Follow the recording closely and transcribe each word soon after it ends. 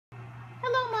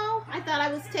I thought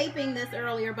I was taping this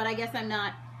earlier, but I guess I'm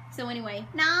not. So anyway,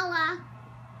 Nala.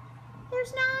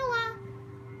 There's Nala.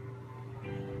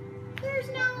 There's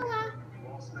Nala.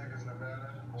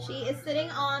 She is sitting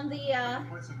on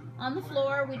the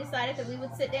floor. We decided that we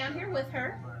would sit down here with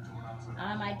her.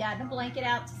 I got a blanket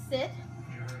out to sit,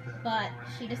 but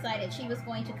she decided she was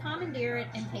going to commandeer it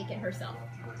and take it herself.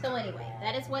 So anyway,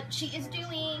 that is what she is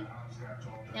doing.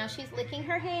 Now she's licking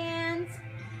her hands.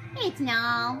 It's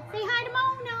Nal. Say hi to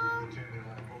Mona.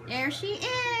 There she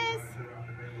is.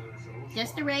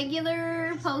 Just a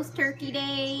regular post-Turkey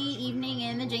Day evening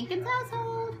in the Jenkins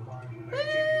household. Woo!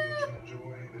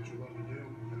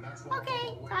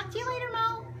 Okay, talk to you later,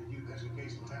 Mo.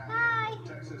 Bye.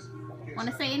 Want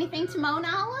to say anything to Mo,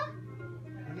 Nala?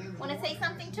 Want to say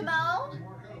something to Mo?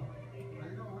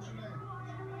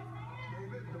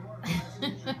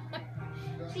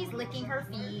 She's licking her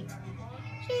feet.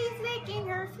 She's licking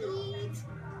her feet.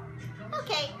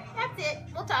 Okay, that's it.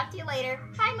 We'll talk to you later.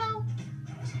 Bye, Mo.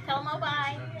 Tell Mo bye.